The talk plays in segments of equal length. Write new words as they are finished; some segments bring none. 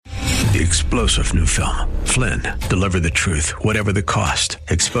The explosive new film, Flynn, deliver the truth, whatever the cost,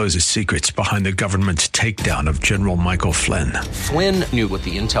 exposes secrets behind the government's takedown of General Michael Flynn. Flynn knew what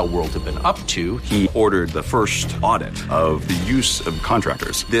the intel world had been up to. He ordered the first audit of the use of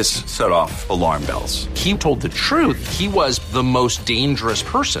contractors. This set off alarm bells. He told the truth. He was the most dangerous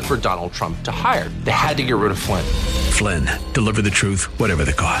person for Donald Trump to hire. They had to get rid of Flynn. Flynn, deliver the truth, whatever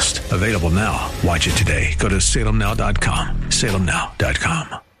the cost. Available now. Watch it today. Go to salemnow.com.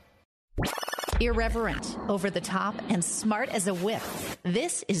 salemnow.com. Irreverent, over the top, and smart as a whip.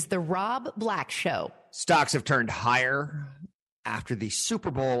 This is the Rob Black Show. Stocks have turned higher after the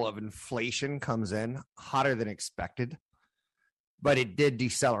Super Bowl of inflation comes in, hotter than expected, but it did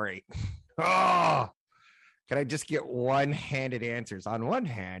decelerate. Oh, can I just get one-handed answers? On one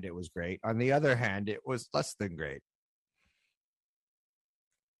hand, it was great. On the other hand, it was less than great.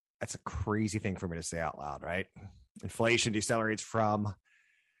 That's a crazy thing for me to say out loud, right? Inflation decelerates from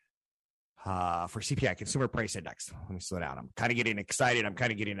for CPI, Consumer Price Index. Let me slow down. I'm kind of getting excited. I'm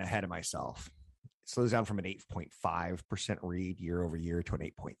kind of getting ahead of myself. It slows down from an 8.5% read year over year to an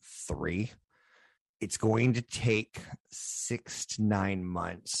 8.3. It's going to take 6 to 9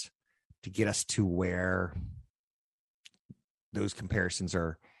 months to get us to where those comparisons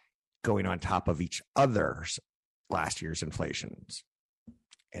are going on top of each other's last year's inflations.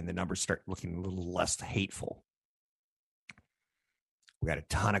 And the numbers start looking a little less hateful. We got a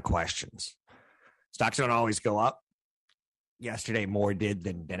ton of questions. Stocks don't always go up. Yesterday, more did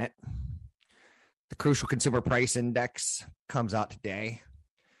than didn't. The crucial consumer price index comes out today.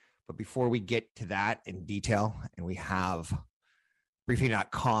 But before we get to that in detail, and we have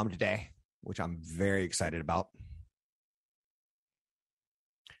briefing.com today, which I'm very excited about.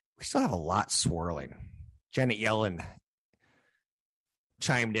 We still have a lot swirling. Janet Yellen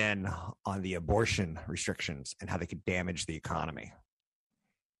chimed in on the abortion restrictions and how they could damage the economy.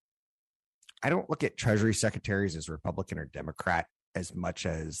 I don't look at Treasury secretaries as Republican or Democrat as much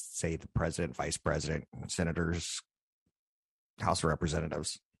as, say, the president, vice president, senators, House of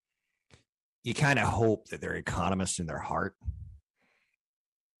Representatives. You kind of hope that they're economists in their heart.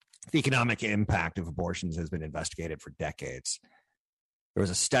 The economic impact of abortions has been investigated for decades. There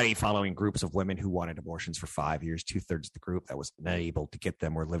was a study following groups of women who wanted abortions for 5 years. 2/3 of the group that was unable to get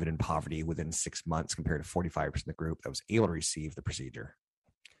them were living in poverty within 6 months, compared to 45% of the group that was able to receive the procedure.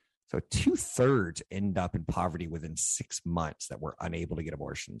 So 2/3 end up in poverty within 6 months that were unable to get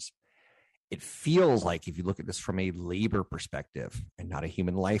abortions. It feels like, if you look at this from a labor perspective and not a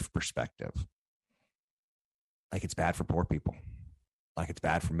human life perspective, like it's bad for poor people, like it's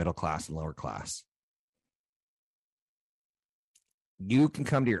bad for middle class and lower class. You can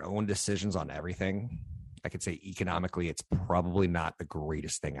come to your own decisions on everything. I could say economically, it's probably not the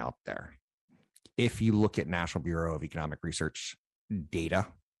greatest thing out there. If you look at National Bureau of Economic Research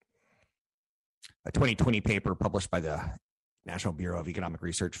data, a 2020 paper published by the National Bureau of Economic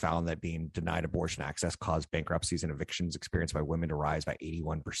Research found that being denied abortion access caused bankruptcies and evictions experienced by women to rise by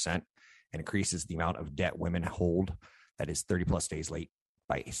 81% and increases the amount of debt women hold that is 30 plus days late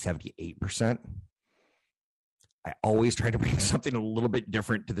by 78%. I always try to bring something a little bit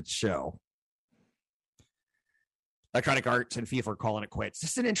different to the show. Electronic Arts and FIFA are calling it quits.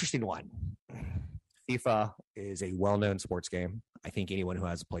 This is an interesting one. FIFA is a well-known sports game. I think anyone who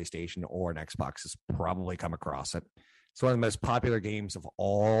has a PlayStation or an Xbox has probably come across it. It's one of the most popular games of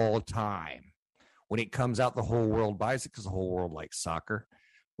all time. When it comes out, the whole world buys it because the whole world likes soccer.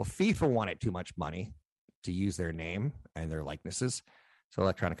 Well, FIFA wanted too much money to use their name and their likenesses. So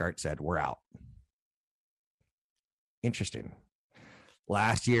Electronic Arts said, we're out. Interesting.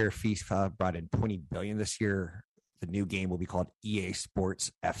 Last year, FIFA brought in $20 billion. This year, the new game will be called EA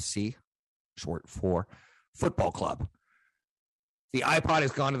Sports FC, short for Football Club. The iPod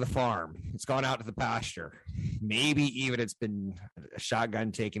has gone to the farm. It's gone out to the pasture. Maybe even it's been a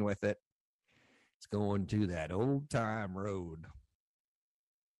shotgun taken with it. It's going to that old time road.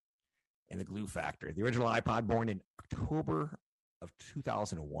 And the glue factory. The original iPod, born in October of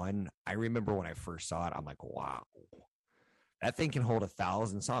 2001. I remember when I first saw it, I'm like, wow. That thing can hold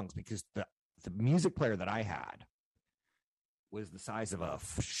 1,000 songs, because the music player that I had was the size of a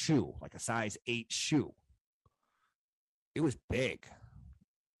shoe, like a size 8 shoe. It was big,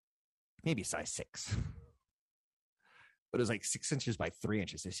 maybe a size 6, but it was like 6 inches by 3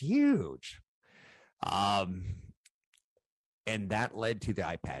 inches. It's huge. And that led to the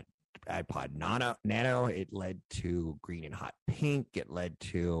iPod Nano. It led to green and hot pink. It led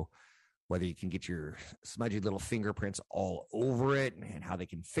to whether you can get your smudgy little fingerprints all over it and how they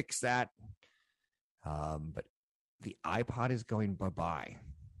can fix that. But the iPod is going bye-bye.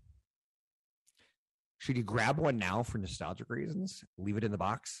 Should you grab one now for nostalgic reasons? Leave it in the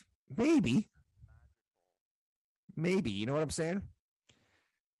box? Maybe. You know what I'm saying?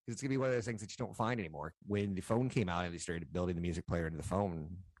 It's going to be one of those things that you don't find anymore. When the phone came out and they started building the music player into the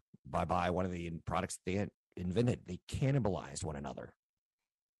phone, bye-bye, one of the products they invented, they cannibalized one another.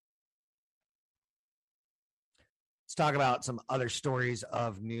 Let's talk about some other stories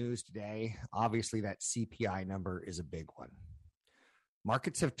of news today. Obviously, that CPI number is a big one.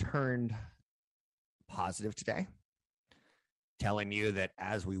 Markets have turned positive today, telling you that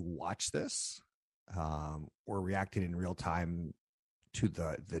as we watch this, we're reacting in real time to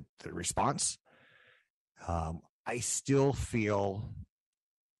the response. I still feel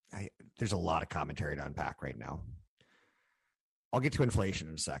there's a lot of commentary to unpack right now. I'll get to inflation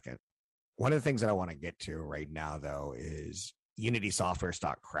in a second. One of the things that I want to get to right now, though, is Unity Software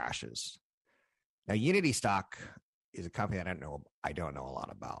stock crashes. Now, Unity stock is a company that I don't know a lot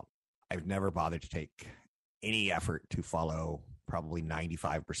about. I've never bothered to take any effort to follow probably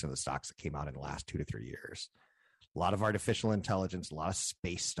 95% of the stocks that came out in the last 2 to 3 years. A lot of artificial intelligence, a lot of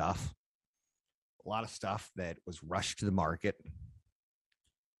space stuff, a lot of stuff that was rushed to the market.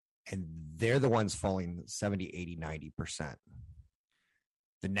 And they're the ones falling 70, 80, 90%.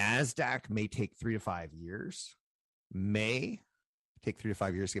 The NASDAQ may take 3 to 5 years, to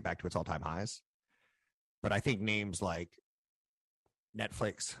get back to its all-time highs. But I think names like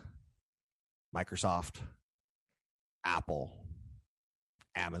Netflix, Microsoft, Apple,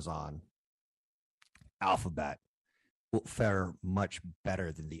 Amazon, Alphabet will fare much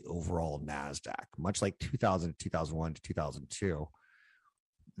better than the overall NASDAQ, much like 2000, 2001 to 2002.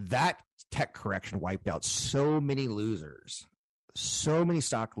 That tech correction wiped out so many losers, so many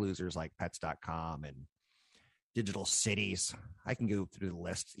stock losers like Pets.com and Digital Cities. I can go through the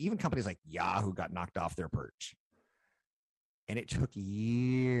list. Even companies like Yahoo got knocked off their perch. And it took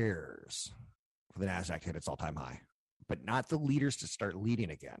years for the NASDAQ to hit its all-time high, but not the leaders to start leading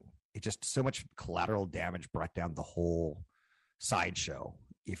again. It just so much collateral damage brought down the whole sideshow,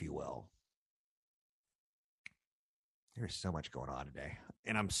 if you will. There's so much going on today.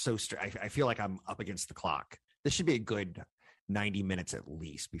 And I'm so I feel like I'm up against the clock. This should be a good 90 minutes at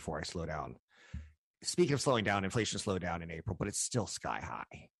least before I slow down. Speaking of slowing down, inflation slowed down in April, but it's still sky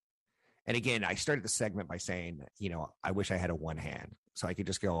high. And again, I started the segment by saying, I wish I had a one hand. So I could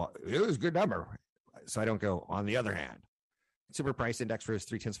just go, it was a good number. So I don't go on the other hand. Consumer price index rose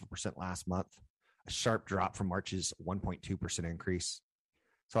 0.3% last month, a sharp drop from March's 1.2% increase.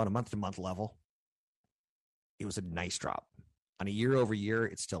 So on a month-to-month level, it was a nice drop. On a year over year,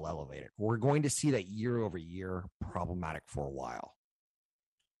 it's still elevated. We're going to see that year over year problematic for a while.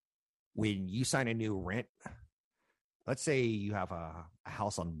 When you sign a new rent, let's say you have a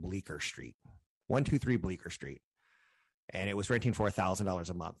house on Bleecker Street, 123 Bleecker Street, and it was renting for $1,000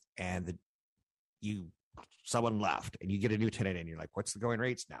 a month, and someone left, and you get a new tenant, and you're like, what's the going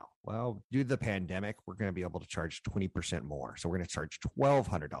rates now? Well, due to the pandemic, we're going to be able to charge 20% more. So we're going to charge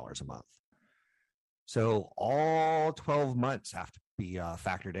 $1,200 a month. So all 12 months have to be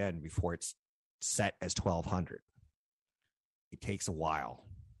factored in before it's set as $1,200. It takes a while.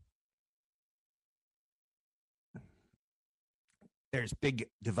 There's big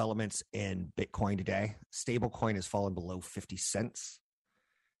developments in Bitcoin today. Stablecoin has fallen below 50 cents.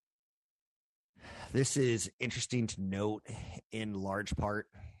 This is interesting to note in large part.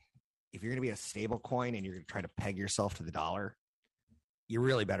 If you're going to be a stablecoin and you're going to try to peg yourself to the dollar, you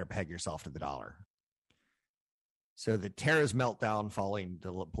really better peg yourself to the dollar. So the Terra's meltdown falling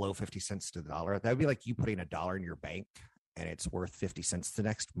below 50 cents to the dollar, that would be like you putting $1 in your bank and it's worth 50 cents the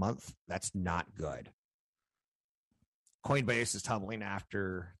next month. That's not good. Coinbase is tumbling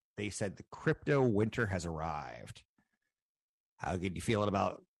after they said the crypto winter has arrived. How good you feeling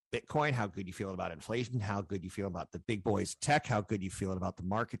about Bitcoin? How good you feeling about inflation? How good you feeling about the big boys tech? How good you feeling about the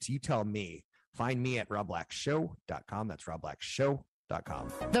markets? You tell me. Find me at robblackshow.com. That's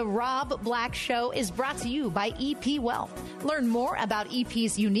robblackshow.com. The Rob Black Show is brought to you by EP Wealth. Learn more about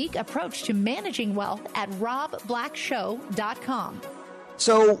EP's unique approach to managing wealth at robblackshow.com.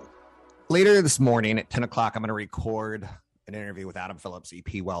 So later this morning at 10 o'clock, I'm going to record an interview with Adam Phillips,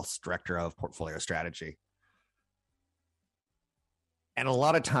 EP Wealth's Director of Portfolio Strategy. And a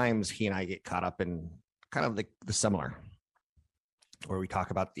lot of times he and I get caught up in kind of the similar, where we talk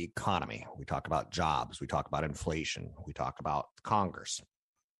about the economy, we talk about jobs, we talk about inflation, we talk about Congress,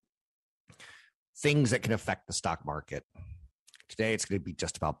 things that can affect the stock market. Today, it's going to be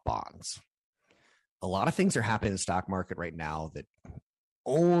just about bonds. A lot of things are happening in the stock market right now that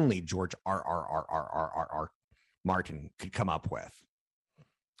only George R. Martin could come up with.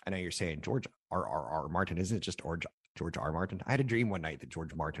 I know you're saying George R. Martin, isn't it just George R. Martin? I had a dream one night that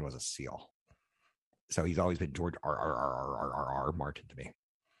George Martin was a seal. So he's always been George R. Martin to me.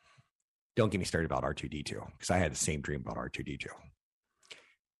 Don't get me started about R2D2 because I had the same dream about R2D2.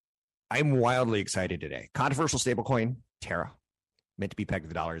 I'm wildly excited today. Controversial stablecoin, Terra, meant to be pegged to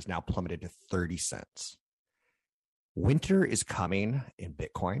the dollar, is now plummeted to 30 cents. Winter is coming in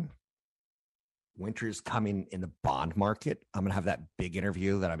Bitcoin. Winter is coming in the bond market. I'm going to have that big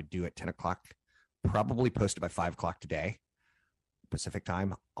interview that I would do at 10 o'clock, probably posted by 5 o'clock today, Pacific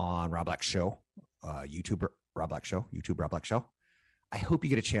time, on Rob Black Show, YouTube Rob Black Show. I hope you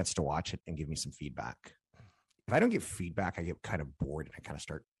get a chance to watch it and give me some feedback. If I don't get feedback, I get kind of bored and I kind of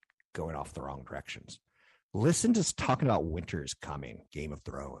start going off the wrong directions. Listen to us talking about winter is coming, Game of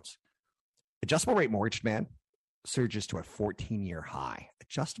Thrones. Adjustable rate mortgage demand surges to a 14-year high.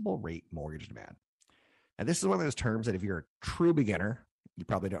 Adjustable rate mortgage demand. And this is one of those terms that if you're a true beginner, you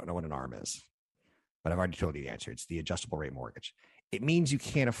probably don't know what an ARM is. But I've already told you the answer. It's the adjustable rate mortgage. It means you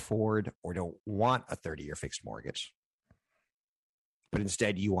can't afford or don't want a 30-year fixed mortgage, but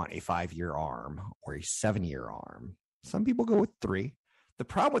instead you want a 5-year ARM or a 7-year ARM. Some people go with 3. The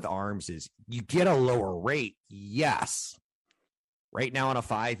problem with ARMs is you get a lower rate. Yes. Right now on a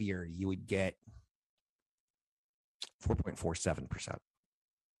 5-year, you would get 4.47%.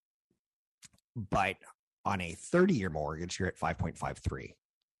 But on a 30-year mortgage, you're at 5.53.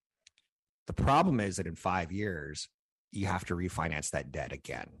 The problem is that in 5 years, you have to refinance that debt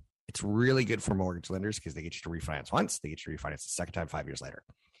again. It's really good for mortgage lenders because they get you to refinance once, they get you to refinance the second time 5 years later.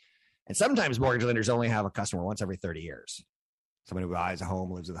 And sometimes mortgage lenders only have a customer once every 30 years. Somebody who buys a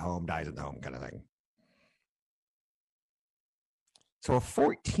home, lives in the home, dies in the home kind of thing. So a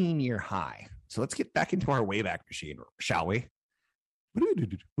 14-year high. So let's get back into our Wayback Machine, shall we? And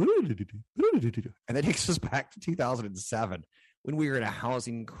that takes us back to 2007 when we were in a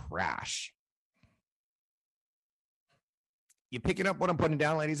housing crash. You picking up what I'm putting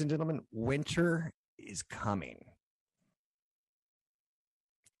down, ladies and gentlemen? Winter is coming.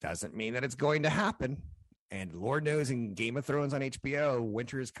 Doesn't mean that it's going to happen. And Lord knows in Game of Thrones on HBO,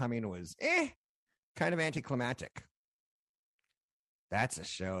 winter is coming was kind of anticlimactic. That's a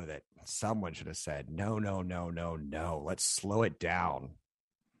show that someone should have said, no. Let's slow it down.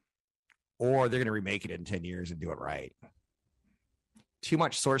 Or they're going to remake it in 10 years and do it right. Too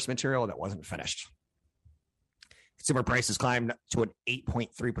much source material that wasn't finished. Consumer prices climbed to an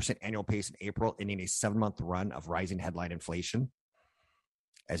 8.3% annual pace in April, ending a 7-month run of rising headline inflation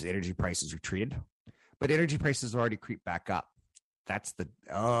as energy prices retreated. But energy prices have already creeped back up. That's the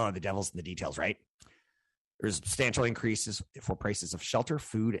devil's in the details, right? There's substantial increases for prices of shelter,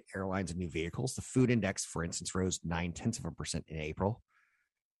 food, airlines, and new vehicles. The food index, for instance, rose 0.9% in April,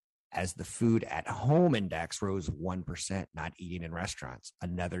 as the food at home index rose 1%, not eating in restaurants.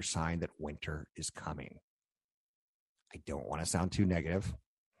 Another sign that winter is coming. I don't want to sound too negative.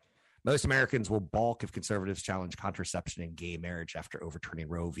 Most Americans will balk if conservatives challenge contraception and gay marriage after overturning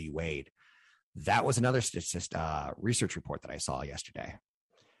Roe v. Wade. That was another research report that I saw yesterday.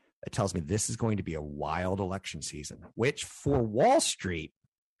 It tells me this is going to be a wild election season, which for Wall Street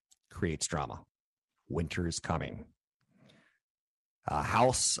creates drama. Winter is coming. A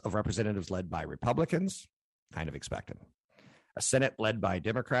House of Representatives led by Republicans, kind of expected. A Senate led by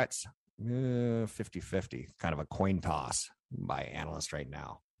Democrats, 50-50, kind of a coin toss by analysts right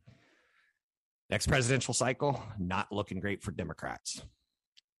now. Next presidential cycle, not looking great for Democrats.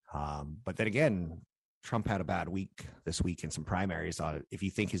 But then again, Trump had a bad week this week in some primaries. If you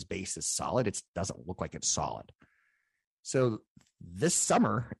think his base is solid, it doesn't look like it's solid. So this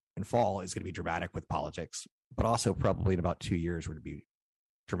summer and fall is going to be dramatic with politics, but also probably in about 2 years, we're going to be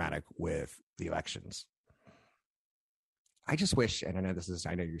dramatic with the elections. I just wish, and I know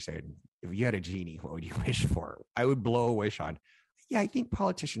you're saying, if you had a genie, what would you wish for? I would blow a wish on, I think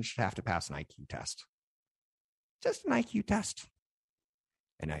politicians should have to pass an IQ test. Just an IQ test.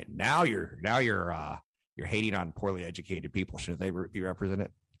 And now you're hating on poorly educated people. Should they be represented?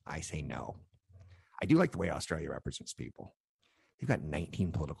 I say no. I do like the way Australia represents people. They've got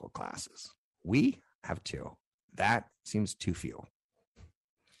 19 political classes. We have 2. That seems too few.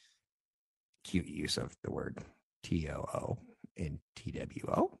 Cute use of the word TOO in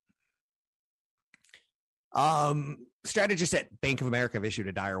TWO. Strategists at Bank of America have issued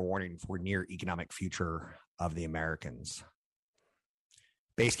a dire warning for near economic future of the Americans.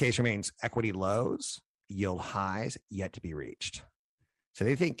 Base case remains equity lows, yield highs yet to be reached. So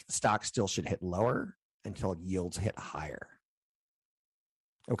they think stocks still should hit lower until yields hit higher.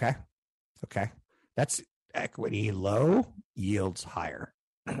 Okay. That's equity low, yields higher.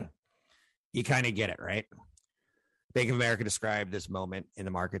 You kind of get it, right? Bank of America described this moment in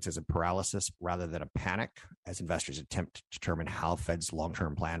the markets as a paralysis rather than a panic, as investors attempt to determine how Fed's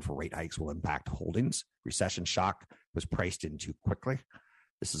long-term plan for rate hikes will impact holdings. Recession shock was priced in too quickly.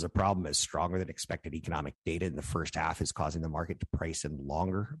 This is a problem as stronger than expected economic data in the first half is causing the market to price in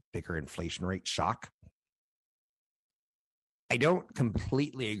longer, bigger inflation rate shock. I don't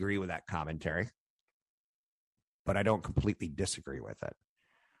completely agree with that commentary, but I don't completely disagree with it.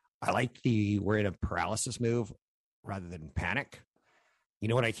 I like we're in a paralysis move rather than panic. You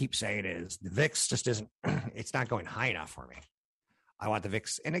know what I keep saying is the VIX just isn't, it's not going high enough for me. I want the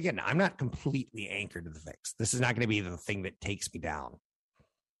VIX. And again, I'm not completely anchored to the VIX. This is not going to be the thing that takes me down.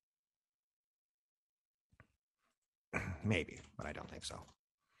 Maybe, but I don't think so.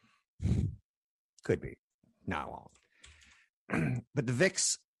 Could be. No, I won't. But the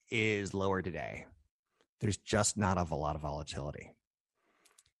VIX is lower today. There's just not a lot of volatility.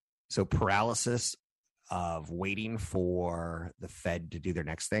 So paralysis of waiting for the Fed to do their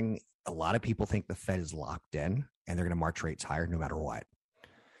next thing. A lot of people think the Fed is locked in and they're going to march rates higher no matter what.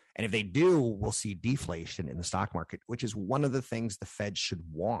 And if they do, we'll see deflation in the stock market, which is one of the things the Fed should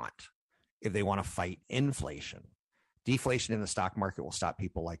want if they want to fight inflation. Deflation in the stock market will stop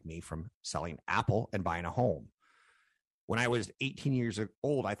people like me from selling Apple and buying a home. When I was 18 years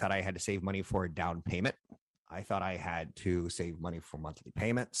old, I thought I had to save money for a down payment. I thought I had to save money for monthly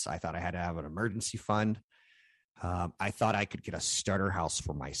payments. I thought I had to have an emergency fund. I thought I could get a starter house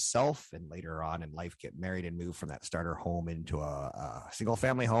for myself and later on in life get married and move from that starter home into a single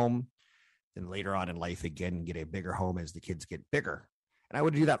family home. Then later on in life, again, get a bigger home as the kids get bigger. And I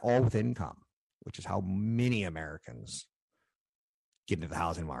would do that all with income, which is how many Americans get into the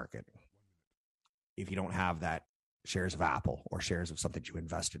housing market. If you don't have that shares of Apple or shares of something you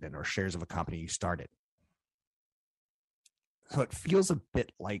invested in or shares of a company you started. So it feels a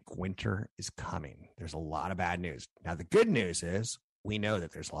bit like winter is coming. There's a lot of bad news. Now, the good news is we know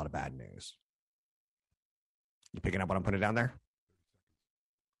that there's a lot of bad news. You picking up what I'm putting down there?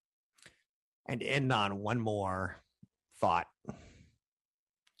 And end on one more thought.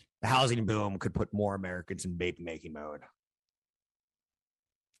 The housing boom could put more Americans in baby-making mode,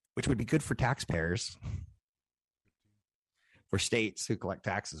 which would be good for taxpayers, for states who collect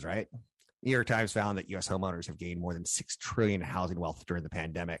taxes, right? New York Times found that U.S. homeowners have gained more than $6 trillion in housing wealth during the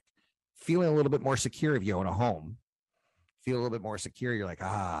pandemic. Feeling a little bit more secure if you own a home. Feel a little bit more secure. You're like,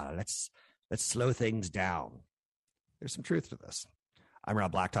 let's slow things down. There's some truth to this. I'm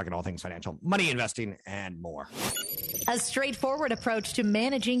Rob Black, talking all things financial, money, investing, and more. A straightforward approach to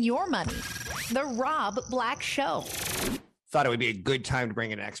managing your money. The Rob Black Show. Thought it would be a good time to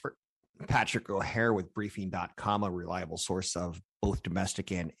bring in an expert. Patrick O'Hare with Briefing.com, a reliable source of both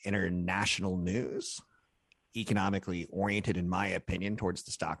domestic and international news. Economically oriented, in my opinion, towards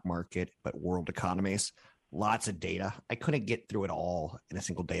the stock market, but world economies. Lots of data. I couldn't get through it all in a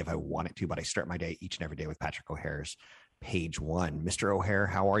single day if I wanted to, but I start my day each and every day with Patrick O'Hare's Page One. Mr. O'Hare,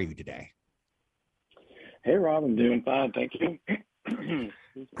 how are you today? Hey, Rob, I'm doing fine. Thank you.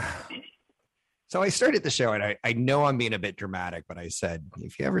 So I started the show, and I know I'm being a bit dramatic, but I said,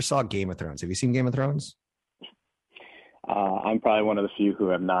 if you ever saw Game of Thrones, have you seen Game of Thrones? I'm probably one of the few who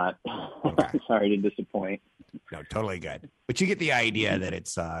have not. Okay. Sorry to disappoint. No, totally good. But you get the idea that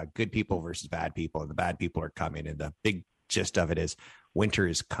it's good people versus bad people, and the bad people are coming. And the big gist of it is winter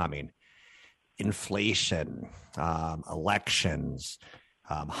is coming. Inflation, elections,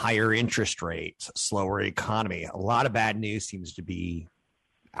 higher interest rates, slower economy. A lot of bad news seems to be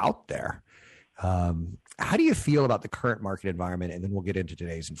out there. How do you feel about the current market environment? And then we'll get into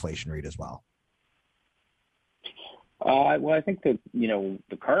today's inflation rate as well. Well, I think that,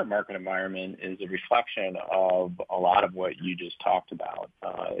 the current market environment is a reflection of a lot of what you just talked about.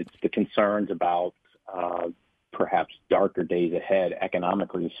 It's the concerns about perhaps darker days ahead,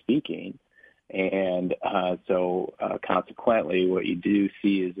 economically speaking. And so consequently, what you do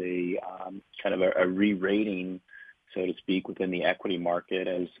see is a kind of a re-rating, so to speak, within the equity market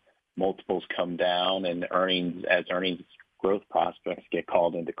as multiples come down and earnings growth prospects get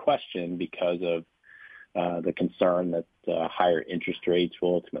called into question because of the concern that higher interest rates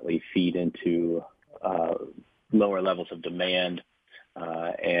will ultimately feed into lower levels of demand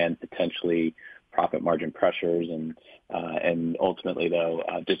and potentially profit margin pressures and ultimately, though,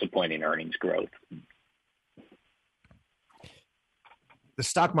 disappointing earnings growth. The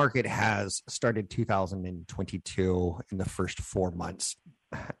stock market has started 2022 in the first 4 months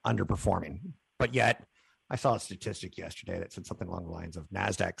underperforming, but yet I saw a statistic yesterday that said something along the lines of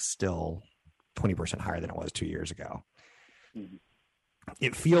NASDAQ still 20% higher than it was 2 years ago. Mm-hmm.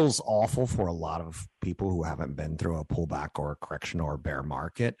 It feels awful for a lot of people who haven't been through a pullback or a correction or a bear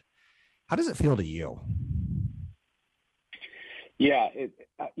market. How does it feel to you? Yeah,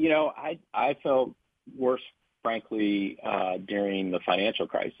 I felt worse, frankly, during the financial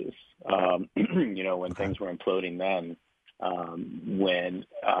crisis. When things were imploding then. when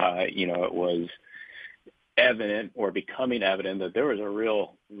it was evident or becoming evident that there was a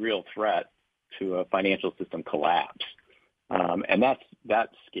real threat to a financial system collapse. And that's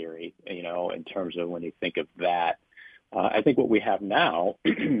scary, in terms of when you think of that. I think what we have now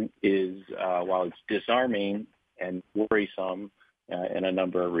is, while it's disarming and worrisome in a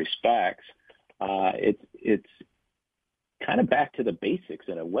number of respects, it's kind of back to the basics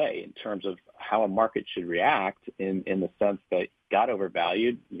in a way in terms of how a market should react in the sense that got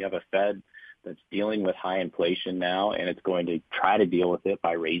overvalued. You have a Fed that's dealing with high inflation now, and it's going to try to deal with it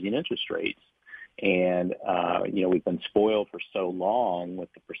by raising interest rates. And, we've been spoiled for so long with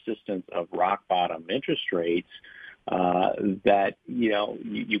the persistence of rock bottom interest rates that,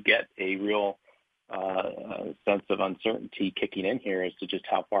 you get a real sense of uncertainty kicking in here as to just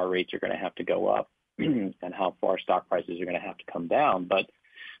how far rates are going to have to go up and how far stock prices are going to have to come down. But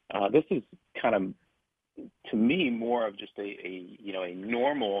this is kind of, to me, more of just a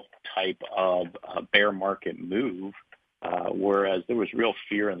normal type of bear market move, whereas there was real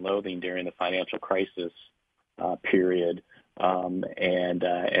fear and loathing during the financial crisis period, and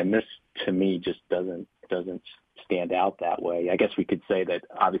this, to me, just doesn't stand out that way. I guess we could say that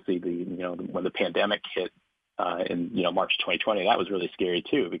obviously when the pandemic hit in March 2020, that was really scary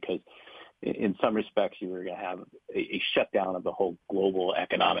too, because in some respects you were going to have a shutdown of the whole global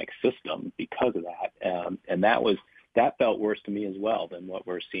economic system because of that, and that felt worse to me as well than what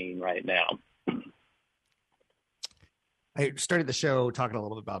we're seeing right now. I started the show talking a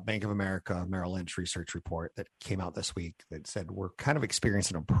little bit about Bank of America Merrill Lynch research report that came out this week that said we're kind of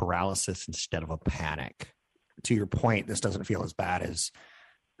experiencing a paralysis instead of a panic. To your point, this doesn't feel as bad as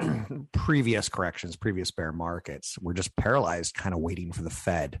previous corrections, previous bear markets. We're just paralyzed, kind of waiting for the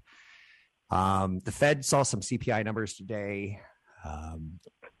Fed. The Fed saw some CPI numbers today. I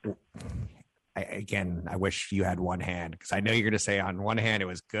wish you had one hand, because I know you're going to say on one hand it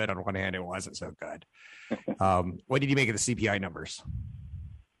was good, on one hand it wasn't so good. What did you make of the CPI numbers?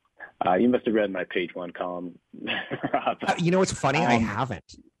 You must have read my page one column, Rob. You know what's funny? I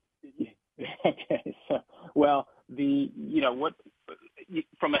haven't. Okay, so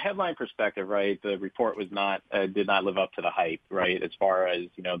from a headline perspective, right? The report was did not live up to the hype, right? As far as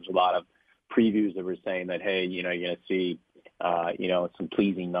there's a lot of previews that were saying that, hey, you're going to see some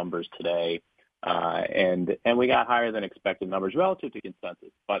pleasing numbers today, and we got higher than expected numbers relative to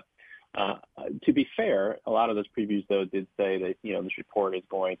consensus, but. To be fair, a lot of those previews, though, did say that, this report is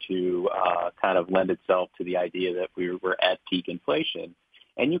going to kind of lend itself to the idea that we're at peak inflation.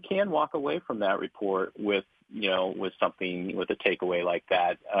 And you can walk away from that report with something, with a takeaway like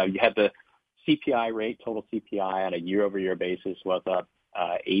that. You had the CPI rate, total CPI on a year-over-year basis was up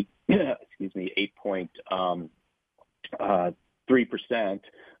 8.3%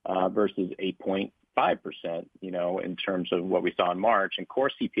 versus 8.5%, in terms of what we saw in March. And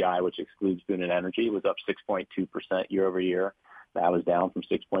core CPI, which excludes food and energy, was up 6.2% year over year. That was down from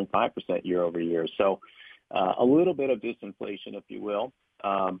 6.5% year over year. So a little bit of disinflation, if you will,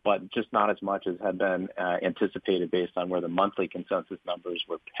 but just not as much as had been anticipated based on where the monthly consensus numbers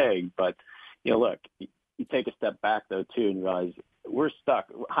were pegged. But, look, you take a step back, though, too, and realize we're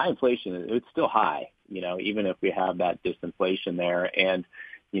stuck. High inflation, it's still high, even if we have that disinflation there. And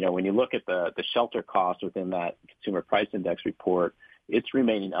when you look at the shelter cost within that consumer price index report, it's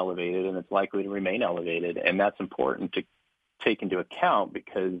remaining elevated, and it's likely to remain elevated. And that's important to take into account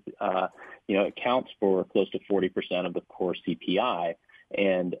because, it accounts for close to 40% of the core CPI.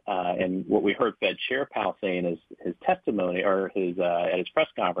 And what we heard Fed Chair Powell say in his testimony or at his press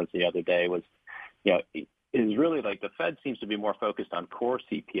conference the other day was, is really like the Fed seems to be more focused on core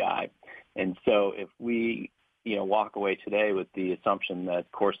CPI. And so if we walk away today with the assumption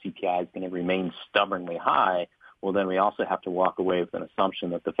that core CPI is going to remain stubbornly high, well, then we also have to walk away with an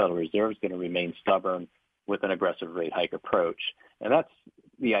assumption that the Federal Reserve is going to remain stubborn with an aggressive rate hike approach. And that's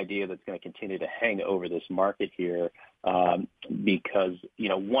the idea that's going to continue to hang over this market here because,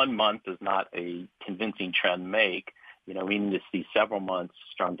 1 month does not a convincing trend make. We need to see several months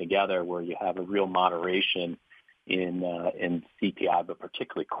strung together where you have a real moderation in CPI, but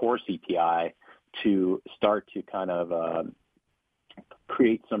particularly core CPI, to start to kind of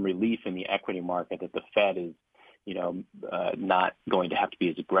create some relief in the equity market that the Fed is, not going to have to be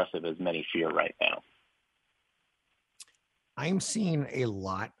as aggressive as many fear right now. I'm seeing a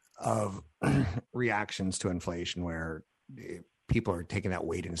lot of reactions to inflation where people are taking that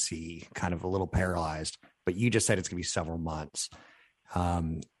wait and see, kind of a little paralyzed, but you just said it's going to be several months.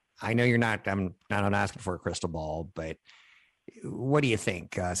 I know you're not, I'm not asking for a crystal ball, but what do you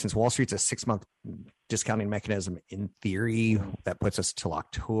think? Since Wall Street's a 6-month discounting mechanism, in theory, that puts us till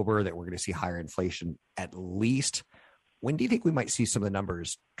October, that we're going to see higher inflation at least. when do you think we might see some of the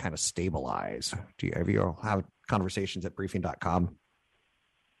numbers kind of stabilize? Have you have conversations at briefing.com?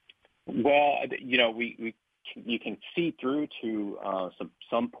 Well, you can see through to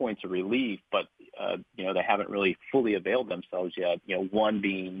some points of relief, but they haven't really fully availed themselves yet. One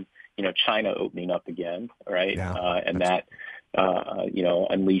being China opening up again, right? Yeah, and that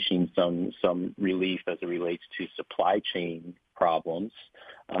unleashing some relief as it relates to supply chain problems.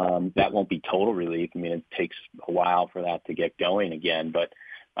 That won't be total relief. I mean, it takes a while for that to get going again, but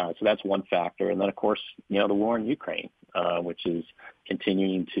so that's one factor. And then, of course, the war in Ukraine, which is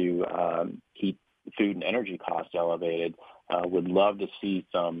continuing to keep food and energy costs elevated. Would love to see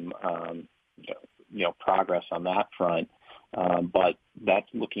some, progress on that front. But that's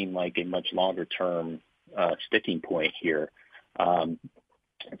looking like a much longer term sticking point here.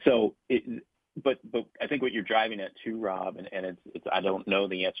 But I think what you're driving at too, Rob, and it's I don't know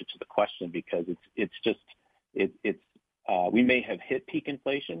the answer to the question because we may have hit peak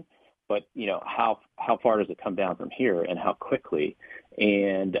inflation, but how far does it come down from here and how quickly?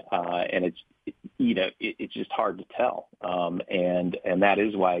 And it's just hard to tell. And that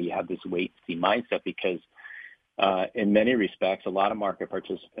is why you have this wait and see mindset because in many respects, a lot of market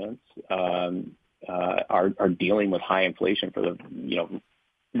participants are dealing with high inflation for the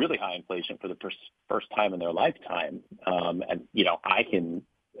really high inflation for the first time in their lifetime. And I can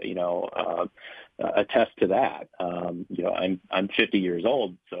attest to that. I'm 50 years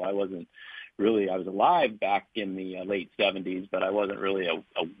old, so I was alive back in the late 70s, but I wasn't really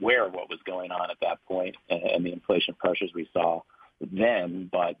aware of what was going on at that point and the inflation pressures we saw then.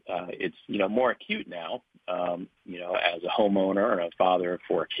 But it's more acute now. As a homeowner and a father of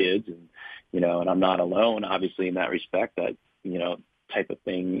 4 kids, and I'm not alone, obviously, in that respect. That type of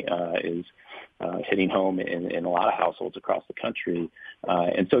thing is hitting home in a lot of households across the country.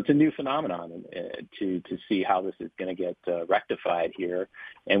 And so it's a new phenomenon to see how this is going to get rectified here.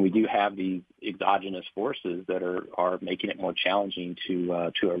 And we do have these exogenous forces that are making it more challenging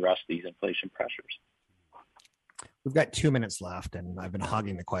to arrest these inflation pressures. We've got 2 minutes left, and I've been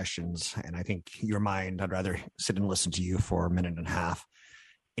hogging the questions. And I think your mind, I'd rather sit and listen to you for a minute and a half.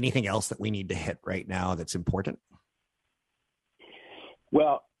 Anything else that we need to hit right now that's important?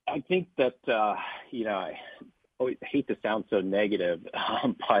 Well, I think that, I always hate to sound so negative,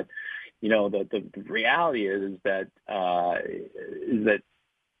 but, the reality is that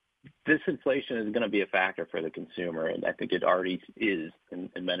this inflation is going to be a factor for the consumer. And I think it already is in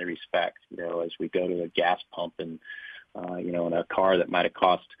many respects, as we go to a gas pump and, in a car that might have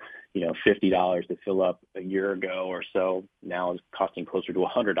cost, $50 to fill up a year ago or so, now is costing closer to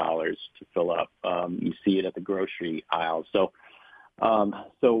 $100 to fill up. You see it at the grocery aisle. So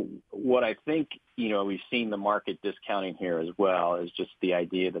what I think, we've seen the market discounting here as well is just the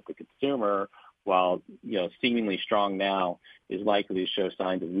idea that the consumer, while, seemingly strong now, is likely to show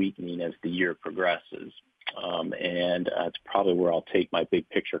signs of weakening as the year progresses. And it's probably where I'll take my big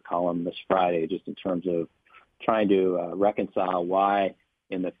picture column this Friday, just in terms of trying to reconcile why,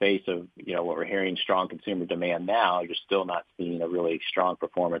 in the face of, what we're hearing, strong consumer demand now, you're still not seeing a really strong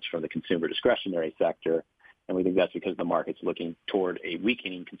performance from the consumer discretionary sector. And we think that's because the market's looking toward a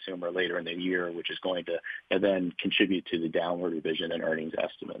weakening consumer later in the year, which is going to then contribute to the downward revision in earnings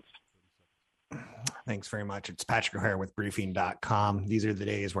estimates. Thanks very much. It's Patrick O'Hare with briefing.com. These are the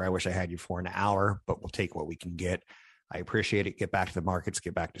days where I wish I had you for an hour, but we'll take what we can get. I appreciate it. Get back to the markets,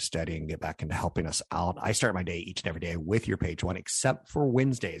 get back to studying, get back into helping us out. I start my day each and every day with your page one, except for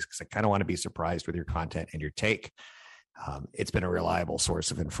Wednesdays, because I kind of want to be surprised with your content and your take. It's been a reliable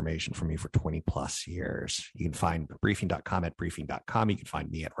source of information for me for 20 plus years. You can find briefing.com at briefing.com. You can find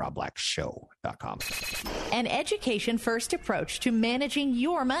me at robblackshow.com. An education first approach to managing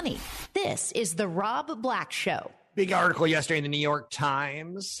your money. This is the Rob Black Show. Big article yesterday in the New York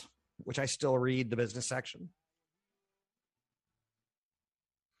Times, which I still read the business section,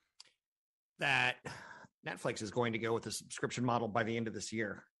 that Netflix is going to go with a subscription model by the end of this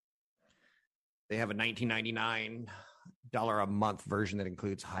year. They have a $19.99 a month version that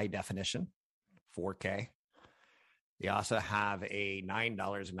includes high definition, 4K. They also have a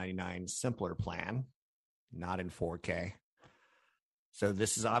 $9.99 simpler plan, not in 4K. So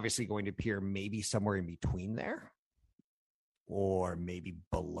this is obviously going to appear maybe somewhere in between there, or maybe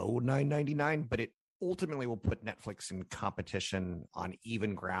below $9.99, but it ultimately will put Netflix in competition on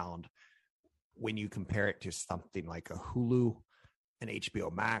even ground when you compare it to something like a Hulu, an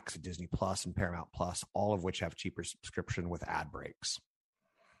HBO Max, a Disney Plus, and Paramount Plus, all of which have cheaper subscription with ad breaks.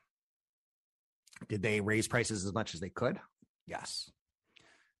 Did they raise prices as much as they could? Yes.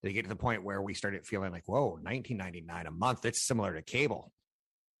 Did they get to the point where we started feeling like, whoa, $19.99 a month, it's similar to cable.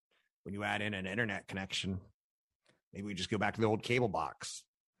 When you add in an internet connection, Maybe we just go back to the old cable box,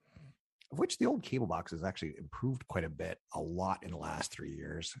 of which the old cable box has actually improved quite a lot in the last 3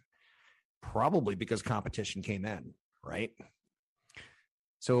 years, probably because competition came in, right?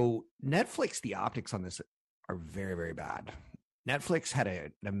 So Netflix, the optics on this are very, very bad. Netflix had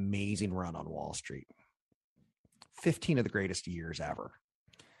an amazing run on Wall Street, 15 of the greatest years ever,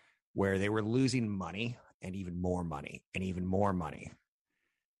 where they were losing money and even more money and even more money.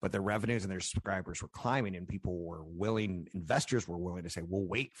 But their revenues and their subscribers were climbing, and investors were willing to say, we'll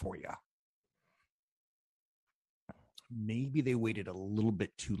wait for you. Maybe they waited a little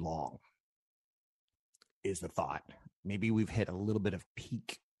bit too long, is the thought. Maybe we've hit a little bit of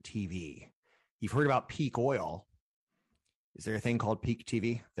peak TV. You've heard about peak oil. Is there a thing called peak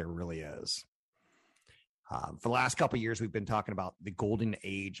TV? There really is. For the last couple of years, we've been talking about the golden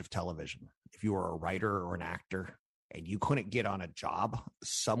age of television. If you were a writer or an actor and you couldn't get on a job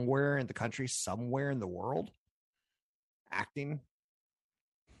somewhere in the country, somewhere in the world, acting,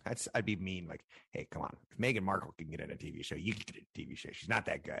 I'd be mean. Like, hey, come on. If Meghan Markle can get in a TV show, you can get in a TV show. She's not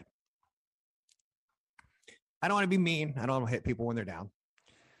that good. I don't want to be mean. I don't want to hit people when they're down.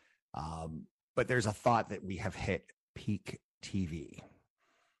 But there's a thought that we have hit peak TV.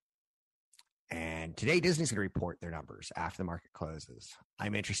 And today, Disney's going to report their numbers after the market closes.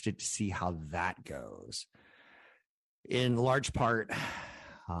 I'm interested to see how that goes. In large part,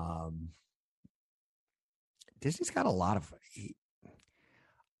 Disney's got a lot of...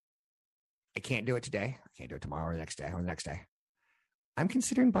 I can't do it today. I can't do it tomorrow or the next day or the next day. I'm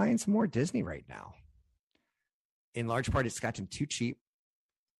considering buying some more Disney right now. In large part, it's gotten too cheap.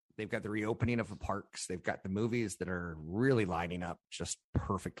 They've got the reopening of the parks. They've got the movies that are really lining up just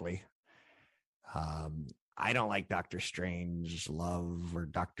perfectly. I don't like Doctor Strange Love or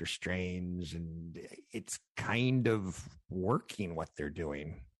Doctor Strange, and it's kind of working what they're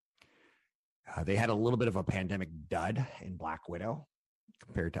doing. They had a little bit of a pandemic dud in Black Widow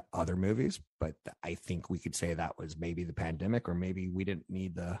compared to other movies, but I think we could say that was maybe the pandemic, or maybe we didn't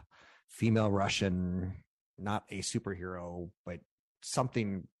need the female Russian, not a superhero, but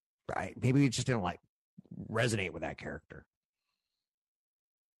something. Maybe we just didn't resonate with that character.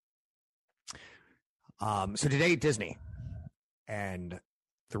 So today, Disney. And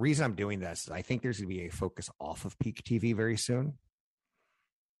the reason I'm doing this is I think there's going to be a focus off of peak TV very soon,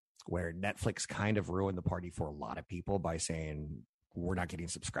 where Netflix kind of ruined the party for a lot of people by saying we're not getting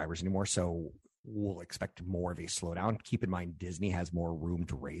subscribers anymore. So we'll expect more of a slowdown. Keep in mind, Disney has more room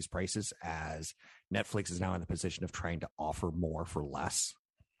to raise prices as Netflix is now in the position of trying to offer more for less.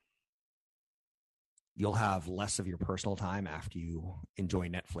 You'll have less of your personal time after you enjoy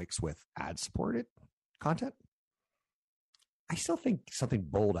Netflix with ad-supported content. I still think something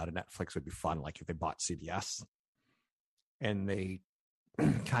bold out of Netflix would be fun, like if they bought CBS and they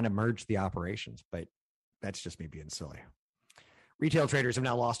kind of merged the operations, but that's just me being silly. Retail traders have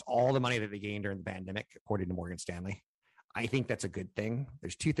now lost all the money that they gained during the pandemic, according to Morgan Stanley. I think that's a good thing.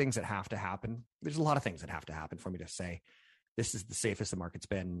 There's two things that have to happen. There's a lot of things that have to happen for me to say this is the safest the market's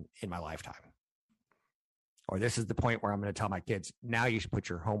been in my lifetime. Or this is the point where I'm going to tell my kids, now you should put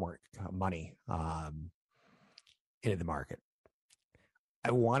your homework money into the market.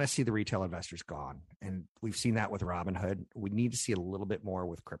 I want to see the retail investors gone. And we've seen that with Robinhood. We need to see a little bit more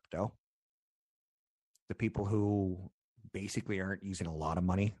with crypto. The people who basically aren't using a lot of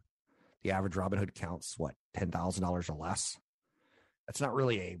money. The average Robinhood account's $10,000 or less. That's not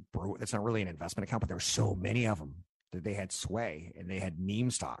really an investment account, but there were so many of them that they had sway, and they had meme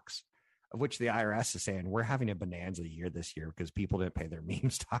stocks, of which the IRS is saying we're having a bonanza year this year because people didn't pay their meme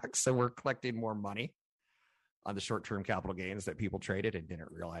stocks. So we're collecting more money on the short-term capital gains that people traded and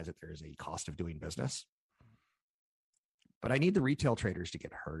didn't realize that there's a cost of doing business. But I need the retail traders to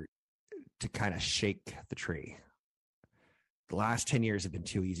get hurt to kind of shake the tree. The last 10 years have been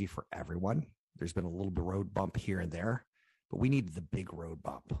too easy for everyone. There's been a little bit of road bump here and there, but we need the big road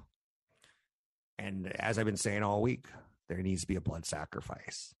bump. And as I've been saying all week, there needs to be a blood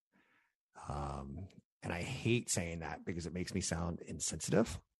sacrifice. And I hate saying that because it makes me sound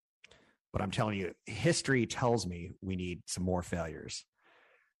insensitive. But I'm telling you, history tells me we need some more failures.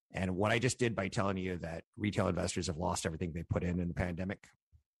 And what I just did by telling you that retail investors have lost everything they put in the pandemic,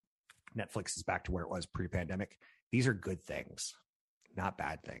 Netflix is back to where it was pre-pandemic. These are good things, not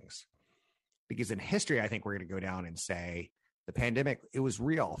bad things. Because in history, I think we're going to go down and say the pandemic, it was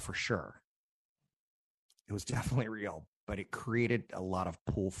real for sure. It was definitely real, but it created a lot of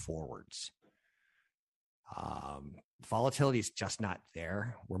pull forwards. Volatility is just not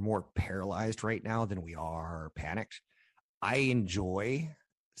there. We're more paralyzed right now than we are panicked. I enjoy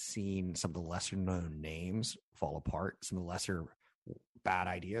seeing some of the lesser known names fall apart, some of the lesser bad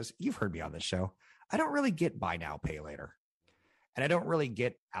ideas. You've heard me on this show. I don't really get buy now, pay later. And I don't really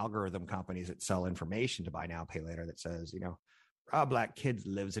get algorithm companies that sell information to buy now, pay later that says, Rob Black Kid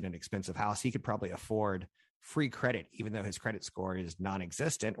lives in an expensive house. He could probably afford free credit, even though his credit score is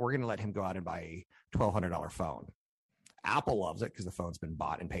non-existent. We're going to let him go out and buy a $1,200 phone. Apple loves it because the phone's been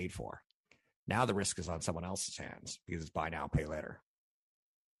bought and paid for. Now the risk is on someone else's hands because it's buy now, pay later.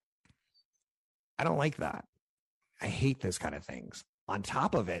 I don't like that. I hate those kind of things. On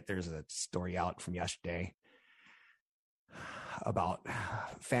top of it, there's a story out from yesterday about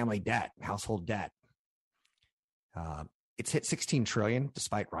family debt, household debt. It's hit 16 trillion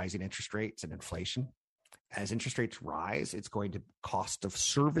despite rising interest rates and inflation. As interest rates rise, it's going to cost of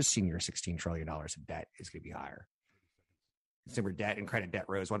servicing your $16 trillion in debt is going to be higher. Consumer debt and credit debt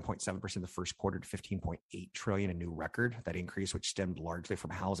rose 1.7% in the first quarter to 15.8 trillion, a new record. That increase, which stemmed largely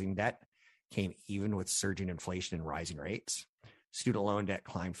from housing debt, came even with surging inflation and rising rates. Student loan debt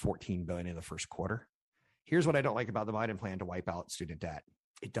climbed 14 billion in the first quarter. Here's what I don't like about the Biden plan to wipe out student debt.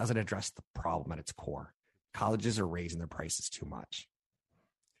 It doesn't address the problem at its core. Colleges are raising their prices too much.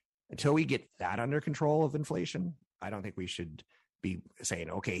 Until we get that under control of inflation, I don't think we should be saying,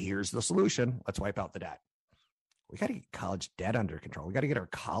 okay, here's the solution. Let's wipe out the debt. We got to get college debt under control. We got to get our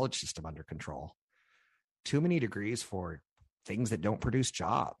college system under control. Too many degrees for things that don't produce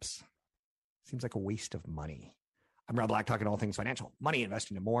jobs. Seems like a waste of money. I'm Rob Black, talking all things financial, money,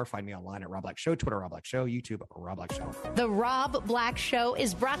 investing, and more. Find me online at Rob Black Show, Twitter, Rob Black Show, YouTube, Rob Black Show. The Rob Black Show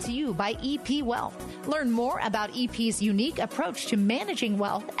is brought to you by EP Wealth. Learn more about EP's unique approach to managing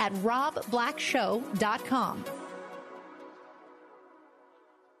wealth at robblackshow.com.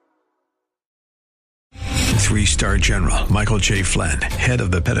 Three-star General Michael J. Flynn, head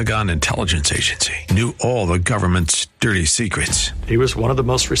of the Pentagon Intelligence Agency, knew all the government's dirty secrets. He was one of the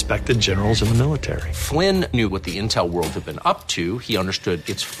most respected generals in the military. Flynn knew what the intel world had been up to. He understood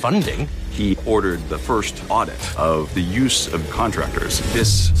its funding. He ordered the first audit of the use of contractors.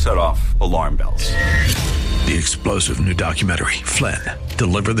 This set off alarm bells. The explosive new documentary, Flynn,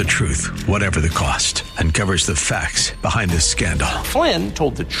 Deliver the Truth, Whatever the Cost, uncovers the facts behind this scandal. Flynn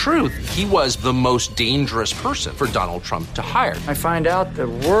told the truth. He was the most dangerous person for Donald Trump to hire. I find out the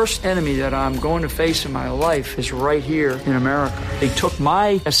worst enemy that I'm going to face in my life is right here in America. They took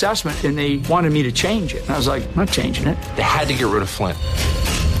my assessment and they wanted me to change it. And I was like, I'm not changing it. They had to get rid of Flynn.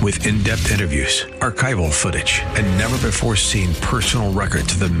 With in-depth interviews, archival footage, and never-before-seen personal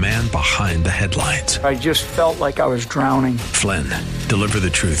records of the man behind the headlines. I just felt like I was drowning. Flynn, Deliver the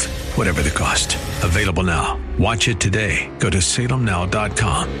Truth, Whatever the Cost. Available now. Watch it today. Go to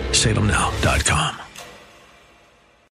salemnow.com. salemnow.com.